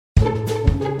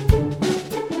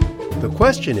The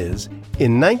question is,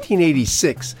 in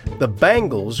 1986, the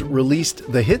Bangles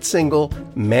released the hit single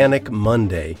Manic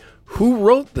Monday. Who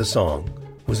wrote the song?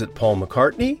 Was it Paul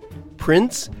McCartney,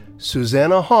 Prince,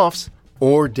 Susanna Hoffs,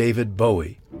 or David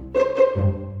Bowie?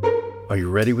 Are you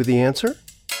ready with the answer?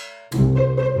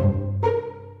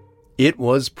 It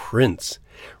was Prince.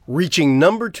 Reaching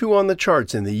number 2 on the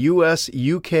charts in the US,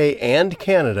 UK, and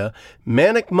Canada,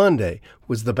 Manic Monday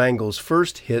was the Bangles'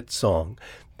 first hit song.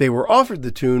 They were offered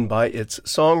the tune by its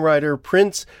songwriter,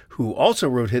 Prince, who also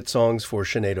wrote hit songs for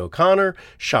Sinead O'Connor,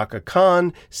 Chaka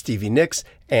Khan, Stevie Nicks,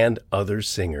 and other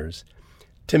singers.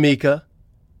 Tamika,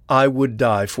 I would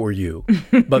die for you.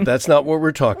 But that's not what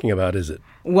we're talking about, is it?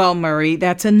 Well, Murray,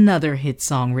 that's another hit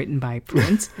song written by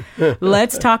Prince.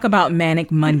 Let's talk about Manic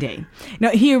Monday.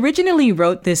 Now, he originally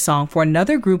wrote this song for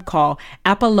another group called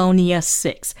Apollonia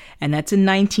 6, and that's in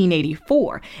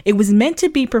 1984. It was meant to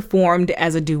be performed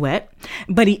as a duet,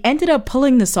 but he ended up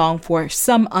pulling the song for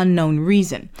some unknown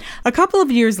reason. A couple of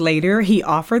years later, he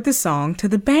offered the song to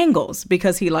the Bangles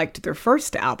because he liked their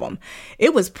first album.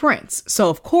 It was Prince, so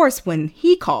of course, when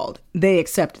he called, they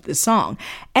accepted the song.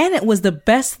 And it was the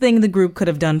best thing the group could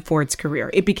have done for its career.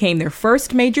 It became their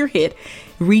first major hit,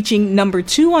 reaching number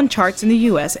 2 on charts in the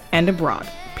US and abroad.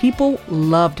 People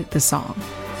loved the song.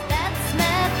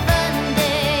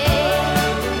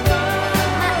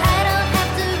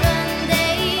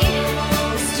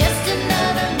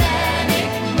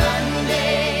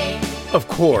 Of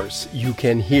course, you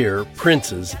can hear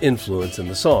Prince's influence in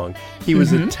the song. He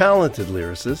was a talented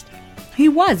lyricist. He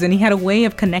was, and he had a way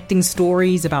of connecting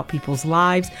stories about people's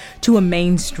lives to a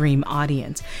mainstream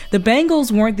audience. The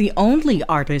Bangles weren't the only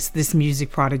artists this music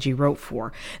prodigy wrote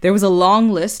for. There was a long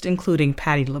list, including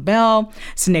Patti LaBelle,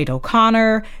 Sinead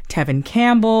O'Connor, Tevin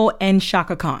Campbell, and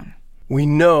Chaka Khan. We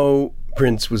know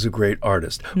Prince was a great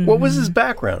artist. What was his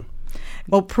background?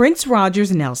 Well, Prince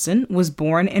Rogers Nelson was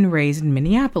born and raised in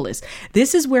Minneapolis.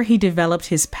 This is where he developed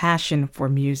his passion for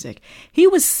music. He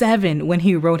was 7 when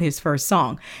he wrote his first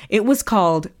song. It was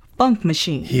called Funk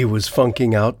Machine. He was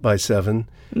funking out by 7.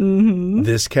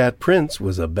 This cat Prince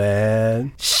was a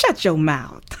bad... Shut your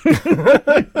mouth.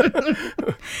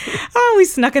 Oh, we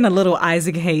snuck in a little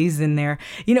Isaac Hayes in there.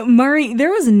 You know, Murray, there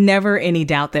was never any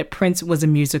doubt that Prince was a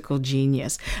musical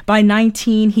genius. By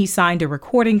 19, he signed a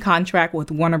recording contract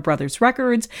with Warner Brothers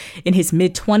Records. In his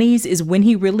mid-20s is when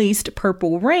he released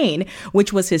Purple Rain,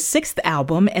 which was his 6th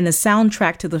album and the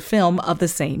soundtrack to the film of the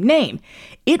same name.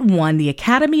 It won the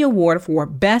Academy Award for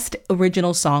Best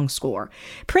Original Song Score.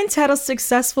 Prince had a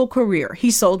successful career.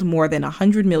 He sold more than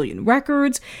 100 million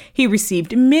records. He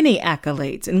received many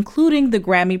accolades, including the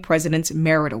Grammy President's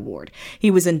Merit Award. He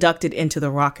was inducted into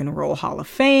the Rock and Roll Hall of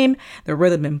Fame, the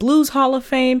Rhythm and Blues Hall of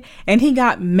Fame, and he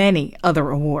got many other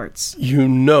awards. You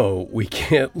know we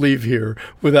can't leave here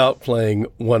without playing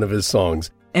one of his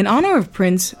songs. In honor of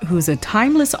Prince, who's a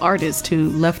timeless artist who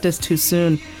left us too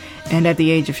soon and at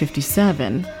the age of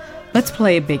 57, let's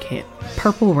play a big hit,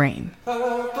 Purple Rain.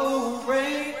 Purple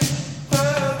rain,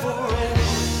 purple rain.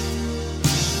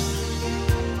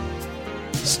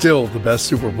 Still the best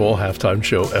Super Bowl halftime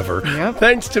show ever. Yep.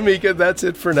 Thanks, Tamika. That's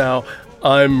it for now.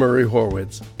 I'm Murray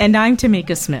Horwitz. And I'm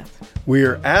Tamika Smith.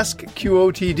 We're Ask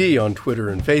QOTD on Twitter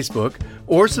and Facebook,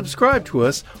 or subscribe to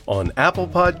us on Apple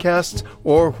Podcasts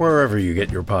or wherever you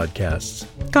get your podcasts.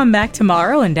 Come back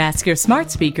tomorrow and ask your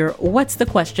smart speaker, what's the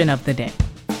question of the day?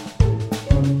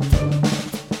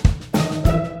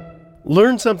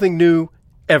 Learn something new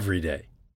every day.